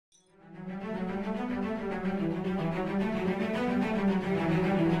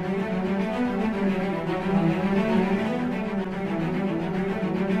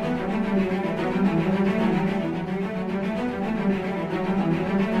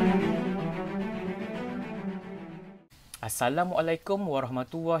Assalamualaikum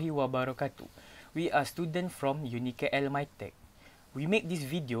warahmatullahi wabarakatuh. We are students from UniKL MyTech. We make this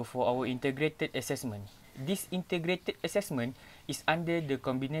video for our integrated assessment. This integrated assessment is under the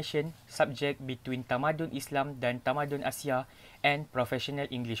combination subject between Tamadun Islam dan Tamadun Asia and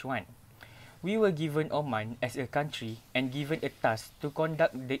Professional English 1. We were given Oman as a country and given a task to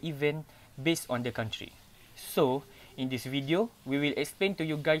conduct the event based on the country. So, in this video, we will explain to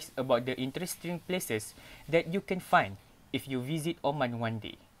you guys about the interesting places that you can find if you visit Oman one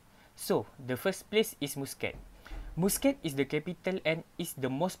day. So, the first place is Muscat. Muscat is the capital and is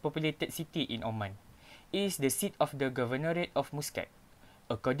the most populated city in Oman. It is the seat of the Governorate of Muscat.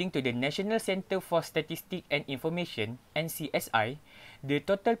 According to the National Center for Statistics and Information (NCSI), the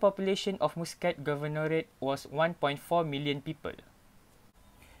total population of Muscat Governorate was 1.4 million people.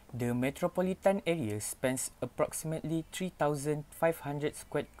 The metropolitan area spans approximately 3,500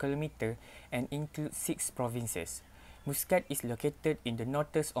 square kilometres and includes 6 provinces. Muscat is located in the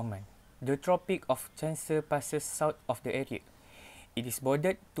northeast Oman. The Tropic of Cancer passes south of the area. It is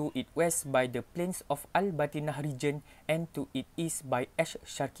bordered to its west by the plains of Al-Batinah region and to its east by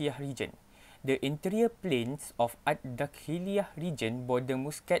Ash-Sharqiyah region. The interior plains of Ad-Dakhiliyah region border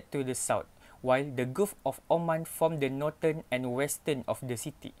Muscat to the south, while the Gulf of Oman form the northern and western of the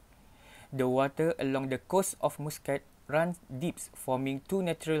city. The water along the coast of Muscat runs deep, forming 2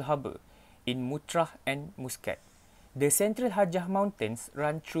 natural harbours in Mutrah and Muscat. The Central Hajjah Mountains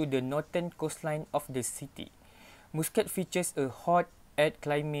run through the northern coastline of the city. Muscat features a hot, arid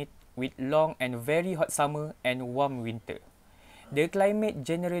climate with long and very hot summer and warm winter. The climate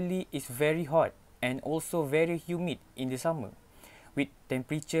generally is very hot and also very humid in the summer, with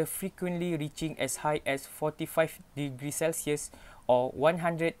temperature frequently reaching as high as 45 degrees Celsius or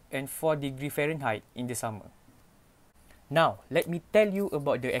 104 degrees Fahrenheit in the summer. Now, let me tell you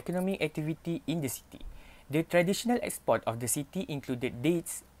about the economic activity in the city. The traditional export of the city included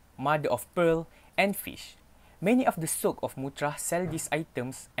dates, mother of pearl, and fish. Many of the souk of Mutrah sell these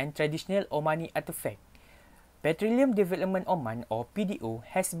items and traditional Omani artifacts. Petroleum Development Oman or PDO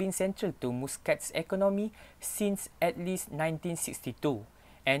has been central to Muscat's economy since at least 1962,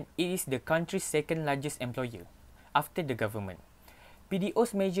 and it is the country's second largest employer, after the government.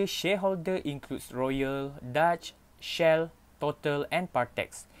 PDO's major shareholder includes Royal, Dutch, Shell, Total, and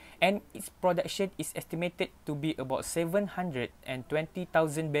Partex, and its production is estimated to be about 720,000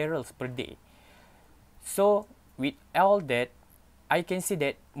 barrels per day. So, with all that, I can say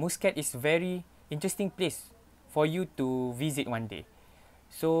that Muscat is very interesting place for you to visit one day.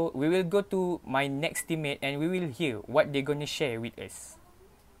 So, we will go to my next teammate and we will hear what they're going to share with us.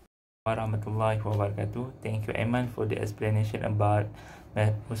 Warahmatullahi wabarakatuh. Thank you, Aiman, for the explanation about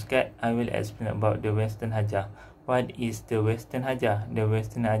Muscat. I will explain about the Western Hajjah. What is the Western Hajjah? The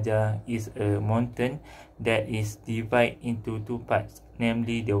Western Hajjah is a mountain that is divided into 2 parts,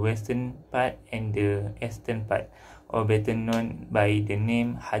 namely the western part and the eastern part, or better known by the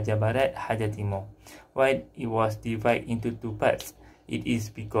name Hajjah Barat, Hajjah Timur. Why it was divided into 2 parts? It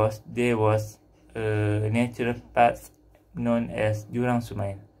is because there was a natural part known as Jurang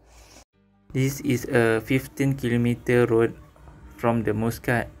Sungai. This is a 15-kilometer road from the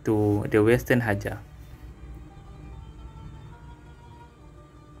Muscat to the Western Hajjah.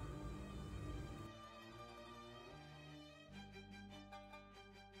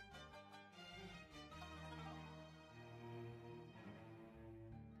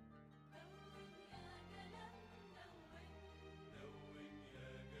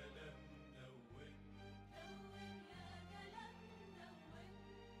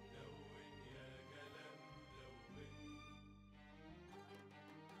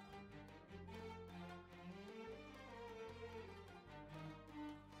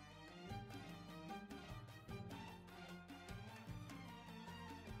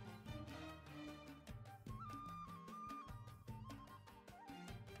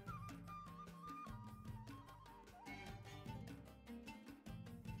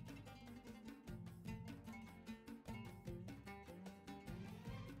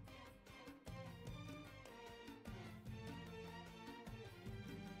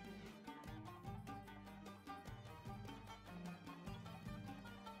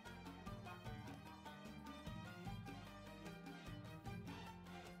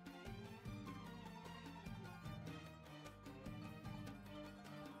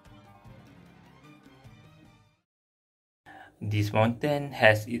 This mountain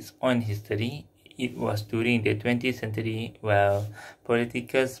has its own history. It was during the 20th century where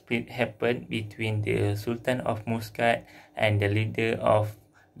political split happened between the Sultan of Muscat and the leader of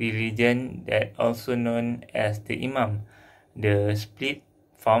religion that also known as the Imam. The split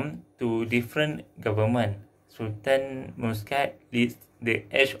formed 2 different governments. Sultan Muscat leads the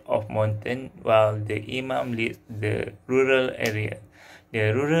edge of mountain while the Imam leads the rural area.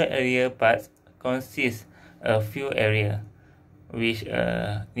 The rural area parts consist a few area, which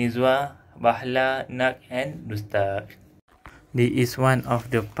Nizwa, Bahla, Nak and Dustaq. This is one of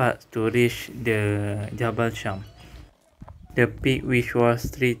the parts to reach the Jabal Sham, the peak which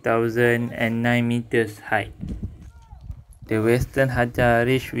was 3009 meters high. The Western Hajar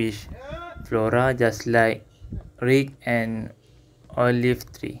rich with flora just like reed and olive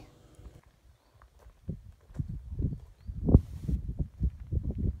tree.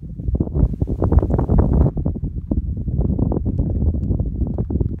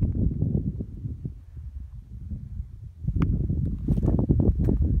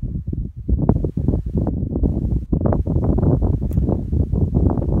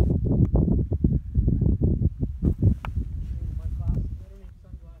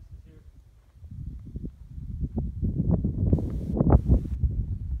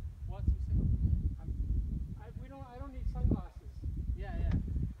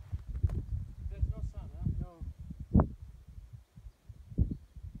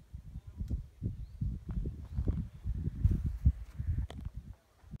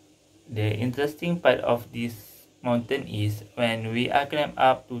 The interesting part of this mountain is when we are climbed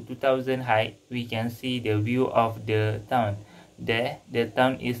up to 2000 height, we can see the view of the town. There, the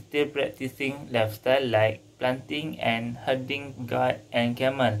town is still practicing lifestyle like planting and herding goat and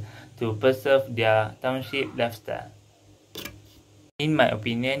camel to preserve their township lifestyle. In my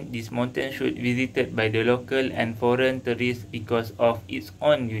opinion, this mountain should be visited by the local and foreign tourists because of its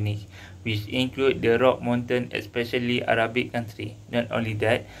own unique, which include the rock mountain, especially Arabic country. Not only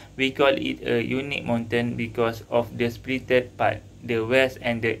that, we call it a unique mountain because of the splitted part, the west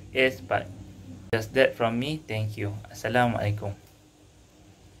and the east part. Just that from me, thank you. Assalamualaikum.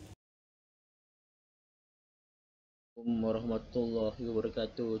 Warahmatullahi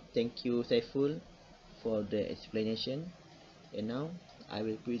wabarakatuh. Thank you, Saiful, for the explanation. And now I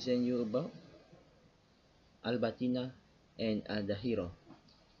will present you about Al-Batina and Al-Dahira.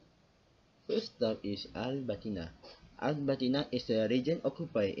 First up is Al-Batina. Al-Batina is a region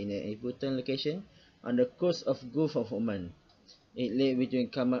occupied in an important location on the coast of Gulf of Oman. It lay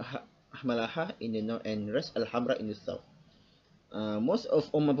between Malaha in the north and Ras Al Hamra in the south. Most of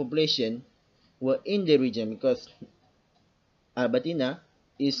Oman population were in the region because Al-Batina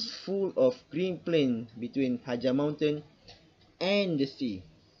is full of green plain between Hajar Mountain and the sea.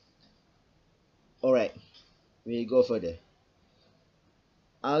 Alright, we'll go further.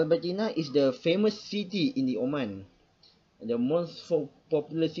 Al-Batina is the famous city in the Oman. The most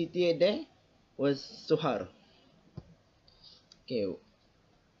popular city there was Sohar. Okay,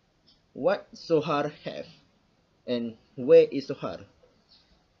 what Sohar have and where is Sohar?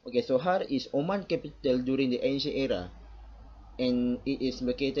 Okay, Sohar is Oman capital during the ancient era and it is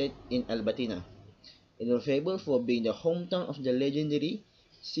located in Al-Batina. It was famous for being the hometown of the legendary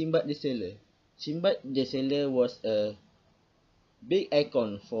Sinbad the Sailor. Sinbad the Sailor was a big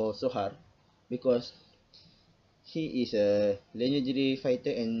icon for Sohar because he is a legendary fighter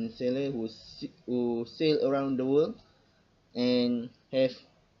and sailor who sail around the world and have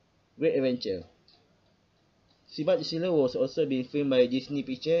great adventure. Sinbad the Sailor was also being filmed by Disney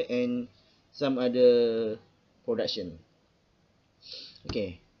Picture and some other production.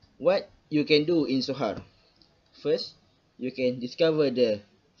 Okay, what you can do in Sohar? First, you can discover the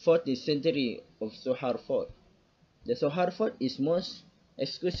 14th century of Sohar Fort. The Sohar Fort is most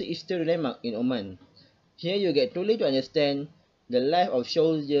exclusive history landmark in Oman. Here you get truly to understand the life of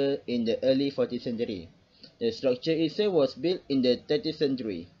soldier in the early 14th century. The structure itself was built in the 13th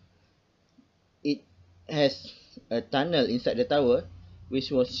century. It has a tunnel inside the tower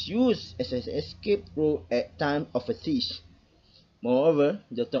which was used as an escape route at time of a siege. Moreover,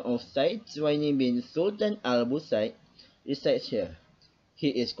 the tomb of Said Suwaini bin Sultan al-Busaid resides here. He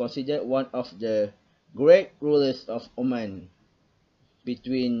is considered one of the great rulers of Oman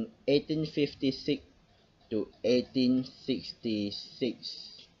between 1856 to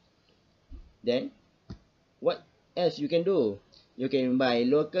 1866. Then, what else you can do? You can buy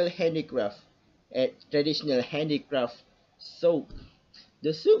local handicraft at traditional handicraft souk.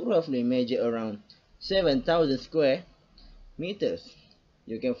 The souk roughly measure around 7,000 square meters.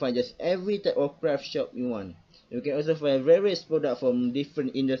 You can find just every type of craft shop you want. You can also find various products from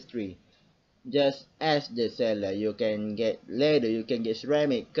different industry. Just ask the seller. You can get leather, you can get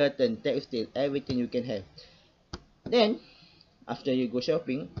ceramic, curtain, textile, everything you can have. Then, after you go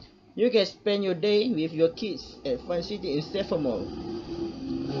shopping, you can spend your day with your kids at Fun City in Saffron Mall.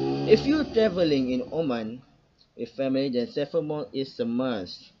 If you're traveling in Oman with family, then Saffron Mall is a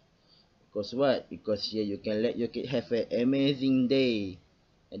must. Because what? Because here you can let your kid have an amazing day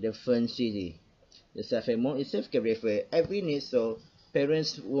at the fun city. The Safari Mall itself can refer every need so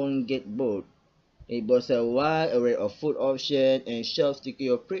parents won't get bored. It boasts a wide array of food options and shops to keep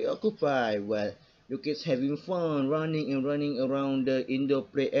you preoccupied while your kids having fun running around the indoor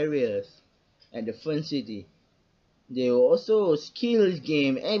play areas at the fun city. There are also skills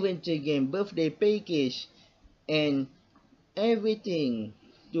game, adventure game, birthday package, and everything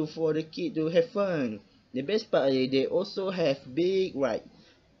to for the kid to have fun. The best part is they also have big ride,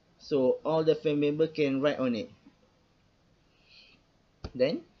 so all the family member can ride on it.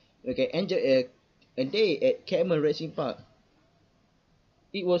 Then you can enjoy a day at Camel Racing Park.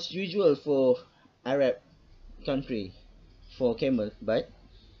 It was usual for Arab country for camel, but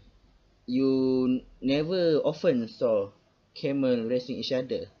you never often saw camel racing each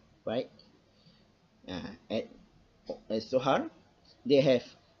other, right? At Sohar, they have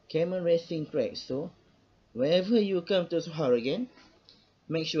camel racing track. So whenever you come to Sohar again,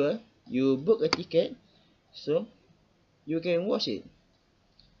 make sure you book a ticket so you can watch it.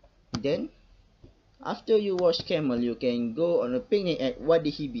 Then after you watch camel, you can go on a picnic at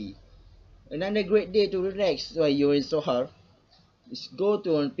Wadi Hibi. Another great day to relax while you're in Sohar is go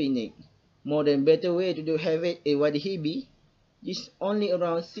to a picnic. More than better way to do have it in Wadi Hibi is only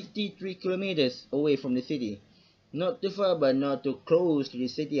around 63 kilometers away from the city. Not too far but not too close to the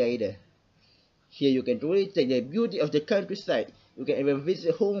city either. Here you can truly take the beauty of the countryside. You can even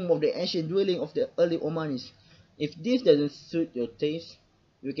visit the home of the ancient dwelling of the early Omanis. If this doesn't suit your taste,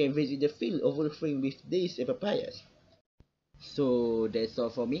 you can visit the field overflowing with dates and papayas. So that's all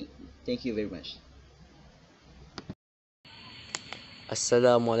for me. Thank you very much.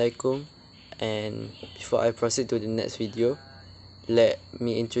 Assalamualaikum, and before I proceed to the next video, let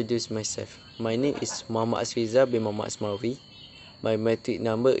me introduce myself. My name is Muhammad Asriza bin Muhammad Asmawi. My matric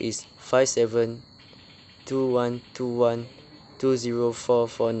number is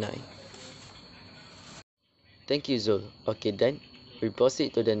 572121204449. Thank you, Zul. Okay, then we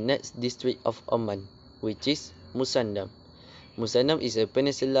proceed to the next district of Oman, which is Musandam. Musandam is a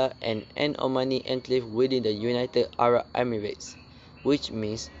peninsula and an Omani enclave within the United Arab Emirates, which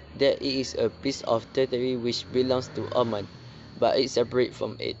means that it is a piece of territory which belongs to Oman, but is separate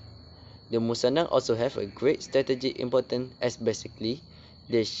from it. The Musandam also have a great strategic importance as basically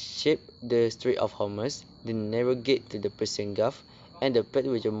they shape the Strait of Hormuz, the narrow gate to the Persian Gulf, and the path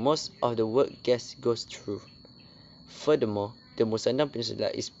which most of the world gas goes through. Furthermore, the Musandam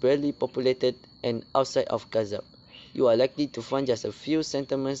Peninsula is barely populated, and outside of Kazab, you are likely to find just a few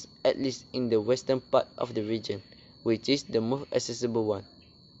settlements, at least in the western part of the region, which is the most accessible one.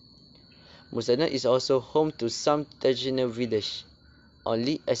 Musandam is also home to some traditional villages,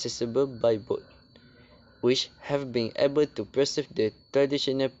 only accessible by boat, which have been able to preserve the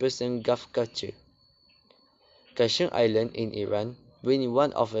traditional Persian Gulf culture. Kashan Island in Iran being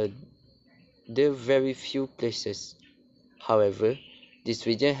one of the very few places. However, this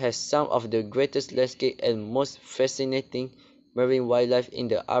region has some of the greatest landscape and most fascinating marine wildlife in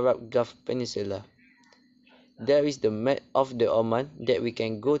the Arab Gulf Peninsula. There is the map of the Oman that we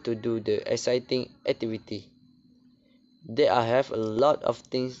can go to do the exciting activity. There I have a lot of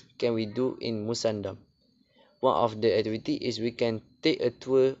things can we do in Musandam. One of the activity is we can take a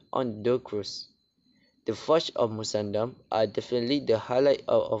tour on the cruise. The forts of Musandam are definitely the highlight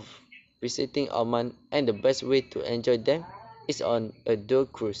of visiting Oman, and the best way to enjoy them is on a dhow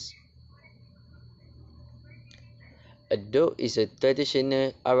cruise. A dhow is a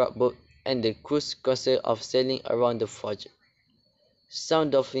traditional Arab boat, and the cruise consists of sailing around the forge. Some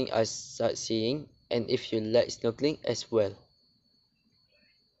dolphins are sightseeing, and if you like snorkeling as well.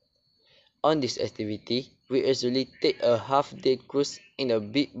 On this activity, we usually take a half-day cruise in a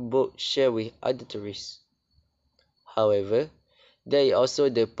big boat shared with other tourists. However, there is also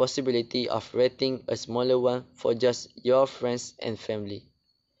the possibility of renting a smaller one for just your friends and family,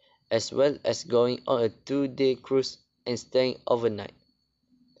 as well as going on a 2-day cruise and staying overnight.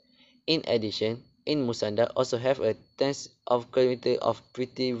 In addition, in Musandam also have a tens of kilometers of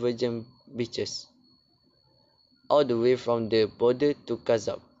pretty virgin beaches, all the way from the border to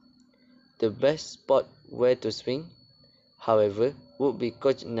Kazab. The best spot where to swim, however, would be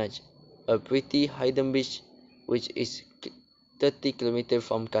Kochnaj, a pretty hidden beach which is 30 kilometers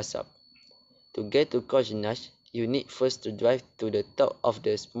from Kasab. To get to Kochnaj, you need first to drive to the top of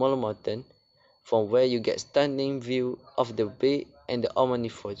the small mountain, from where you get stunning view of the bay and the Omani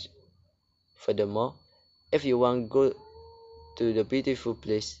Forge. Furthermore, if you want to go to the beautiful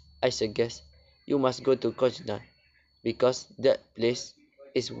place, I suggest you must go to Kochnaj, because that place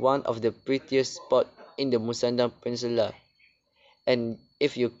is one of the prettiest spots in the Musandam Peninsula, and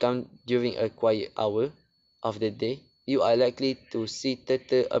If you come during a quiet hour of the day, you are likely to see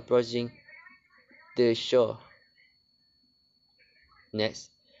turtle approaching the shore. Next,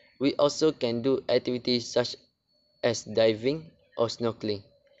 we also can do activities such as diving or snorkeling,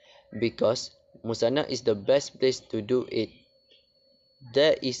 because Musana is the best place to do it.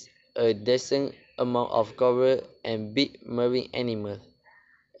 There is a decent amount of coral and big marine animals.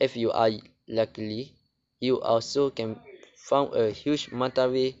 If you are lucky, you also can find a huge manta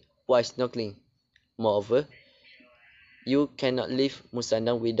ray while snorkeling. Moreover, you cannot leave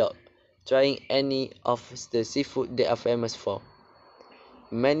Musandam without trying any of the seafood they are famous for.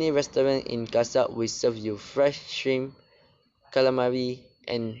 Many restaurants in Kasak will serve you fresh shrimp, calamari,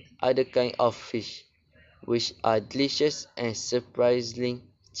 and other kinds of fish, which are delicious and surprisingly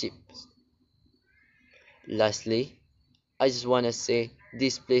cheap. Lastly, I just wanna say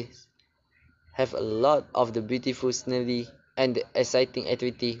this place have a lot of the beautiful scenery and the exciting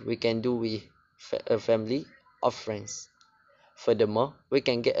activity we can do with a family or friends. Furthermore, we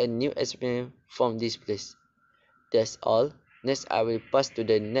can get a new experience from this place. That's all. Next, I will pass to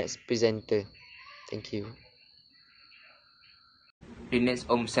the next presenter. Thank you. The next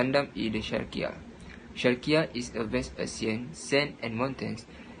Om Sandam is the Sharkia. Sharkia is a vast ocean, sand and mountains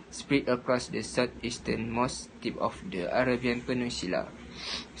spread across the southeasternmost tip of the Arabian Peninsula.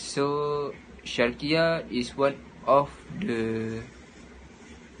 So Sharkia is one of the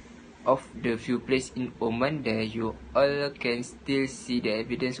few places in Oman that you all can still see the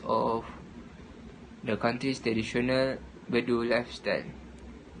evidence of the country's traditional Bedu lifestyle.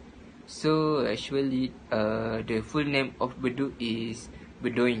 So actually, the full name of Bedu is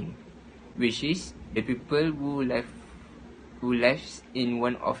Bedouin, which is the people who lives in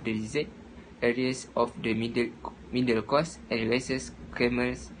one of the desert areas of the middle coast and raises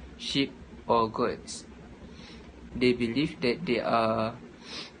camels, sheep, or goats. They believe that they are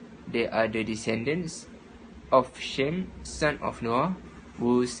the descendants of Shem, son of Noah,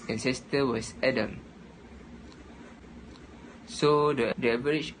 whose ancestor was Adam. So the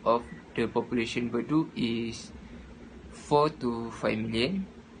average of the population Bedu is 4 to 5 million,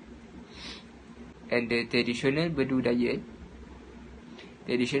 and the traditional Bedu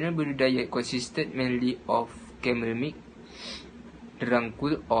diet consisted mainly of camel meat, drunk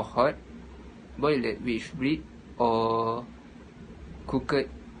cool or hot, boiled with bread, or cooked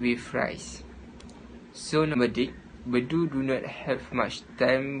with rice. So nomadic Bedu do not have much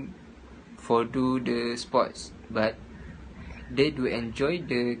time for do the sports, but they do enjoy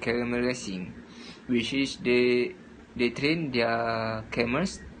the camel racing, which is they train their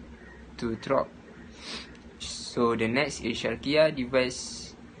camels to trot. So the next is Sharkia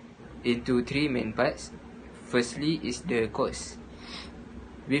divides into three main parts. Firstly is the coast,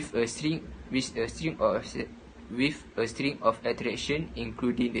 with a string of attraction,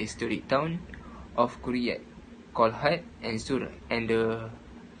 including the historic town of Kuryat, Kolhat, and Sur, and the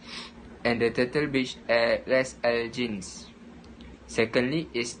turtle beach at Ras Al Jins. Secondly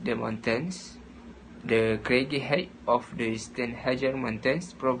is the mountains. The craggy height of the Eastern Hajar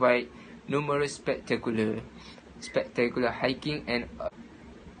Mountains provide numerous spectacular hiking and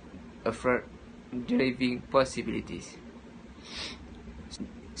off-road driving possibilities.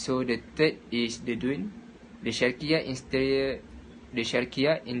 So the third is the dune. The Sharkia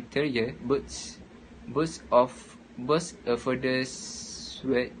interior boasts a further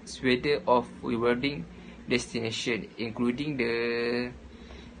swathe of rewarding destination, including the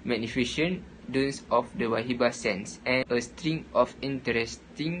magnificent dunes of the Wahiba Sands and a string of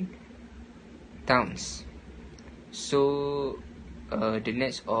interesting towns. So the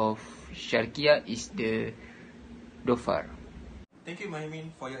next of Sharkia is the Dhofar. Thank you,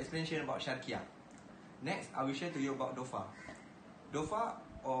 Mahimin, for your explanation about Sharkia. Next, I will share to you about Dhofar. Dhofar,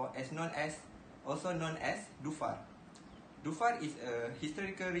 or also known as Dhufar. Dhufar is a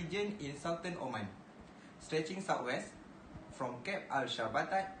historical region in southern Oman, stretching southwest from Cape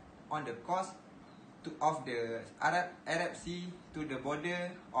Al-Shabatat on the coast of the Arab Sea to the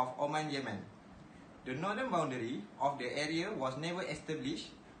border of Oman, Yemen. The northern boundary of the area was never established,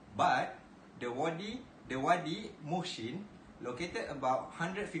 but the Wadi Muhsin, located about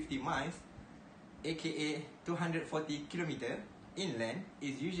 150 miles, aka 240 km inland,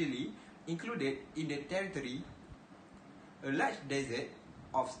 is usually included in the territory. A large desert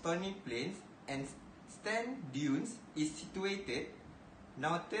of stony plains and sand dunes is situated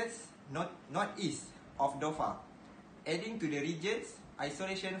northeast of Dhofar, adding to the region's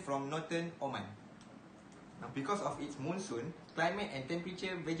isolation from northern Oman. Now, because of its monsoon, climate and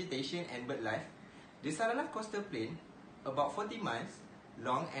temperature, vegetation and bird life, the Saralaf coastal plain, about 40 miles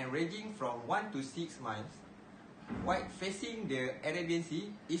long and ranging from 1 to 6 miles, white facing the Arabian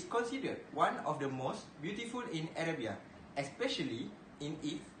Sea, is considered one of the most beautiful in Arabia, especially in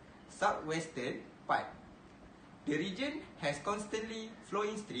its southwestern part. The region has constantly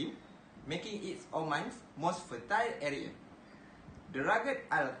flowing stream, making it Oman's most fertile area. The rugged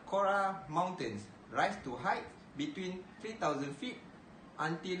Al-Qura mountains rise to heights between 3,000 feet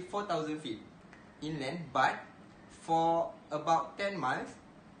until 4,000 feet inland, but for about 10 miles.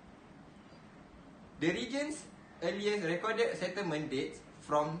 The region's earliest recorded settlement dates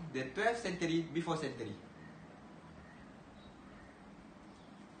from the 12th century before century.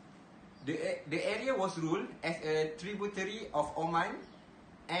 The area was ruled as a tributary of Oman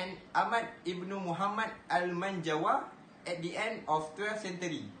and Ahmad ibn Muhammad al-Manjawa at the end of 12th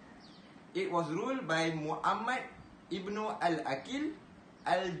century. It was ruled by Muhammad ibn al-Akil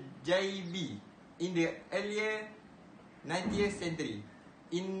al-Jaibi in the earlier 19th century.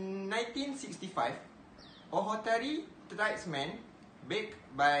 In 1965, Ohotari tribesmen backed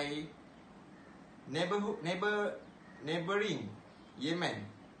by neighboring Yemen,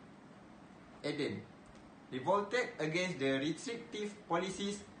 Aden, revolted against the restrictive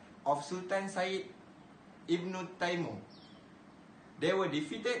policies of Sultan Said ibn Taimur. They were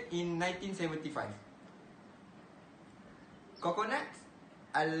defeated in 1975. Coconuts,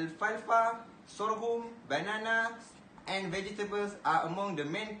 alfalfa, sorghum, bananas, and vegetables are among the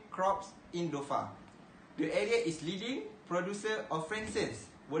main crops in Dhofar. The area is leading producer of frankincense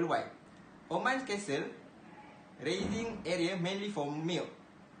worldwide. Oman's cattle raising area mainly for milk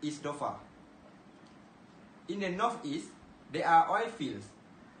is Dhofar. In the northeast, there are oil fields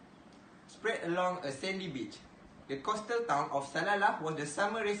spread along a sandy beach. The coastal town of Salalah was the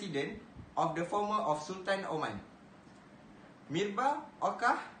summer residence of the former of Sultan Oman. Mirba,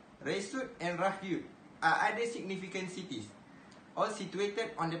 Okah, Raisut and Rahyut are other significant cities, all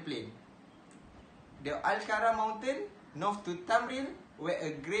situated on the plain. The Al-Kara mountain, north to Tamril, where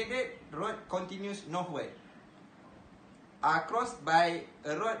a graded road continues northward, are crossed by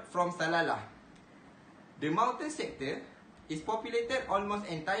a road from Salalah. The mountain sector is populated almost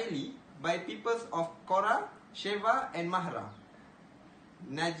entirely by peoples of Qora, Sheva and Mahra.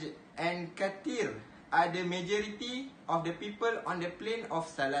 Najd and Katir are the majority of the people on the plain of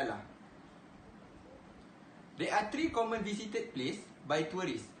Salalah. There are three common visited places by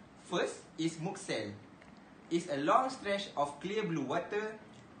tourists. First is Muksel. It's a long stretch of clear blue water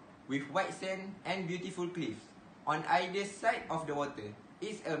with white sand and beautiful cliffs on either side of the water.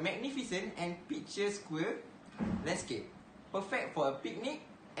 It's a magnificent and picturesque landscape, perfect for a picnic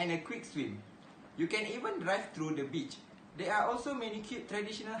and a quick swim. You can even drive through the beach. There are also many cute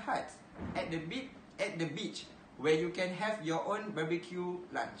traditional huts at the beach where you can have your own barbecue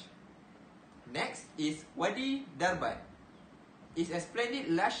lunch. Next is Wadi Darbat. It's a splendid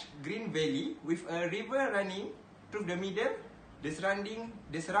lush green valley with a river running through the middle. The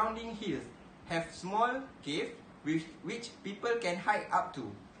surrounding hills have small caves which people can hike up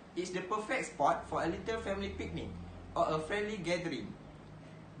to. It's the perfect spot for a little family picnic or a friendly gathering.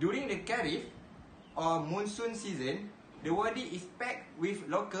 During the Kharif or monsoon season, the wadi is packed with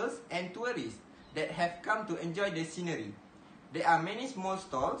locals and tourists that have come to enjoy the scenery. There are many small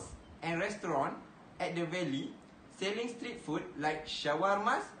stalls and restaurants at the valley selling street food like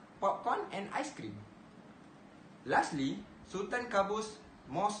shawarmas, popcorn and ice cream. Lastly, Sultan Qaboos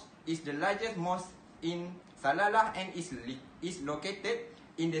Mosque is the largest mosque in Salalah and is located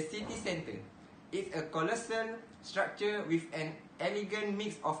in the city centre. It's a colossal structure with an elegant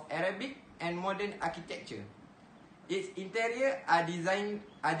mix of Arabic and modern architecture. Its interior are designed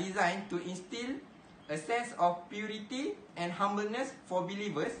to instill a sense of purity and humbleness for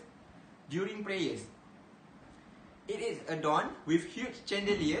believers during prayers. It is adorned with huge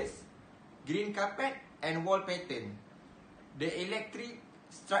chandeliers, green carpet and wall pattern. The electric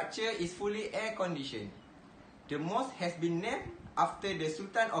structure is fully air-conditioned. The mosque has been named after the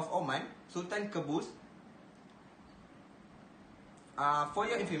Sultan of Oman, Sultan Qaboos. For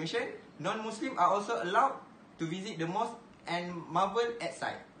your information, non-Muslims are also allowed to visit the mosque and marvel at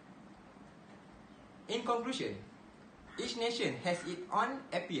sight. In conclusion, each nation has its own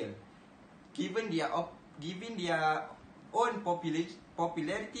appeal. Given their own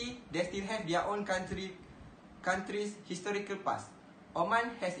popularity, they still have their own country's historical past.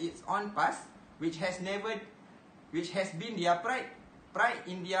 Oman has its own past, which has been their pride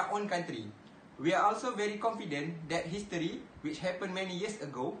in their own country. We are also very confident that history, which happened many years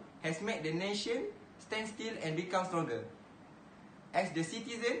ago, has made the nation stand still and become stronger. As the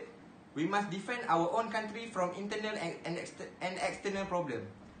citizen, we must defend our own country from internal and external problems.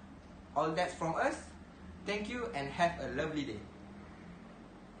 All that's from us. Thank you and have a lovely day.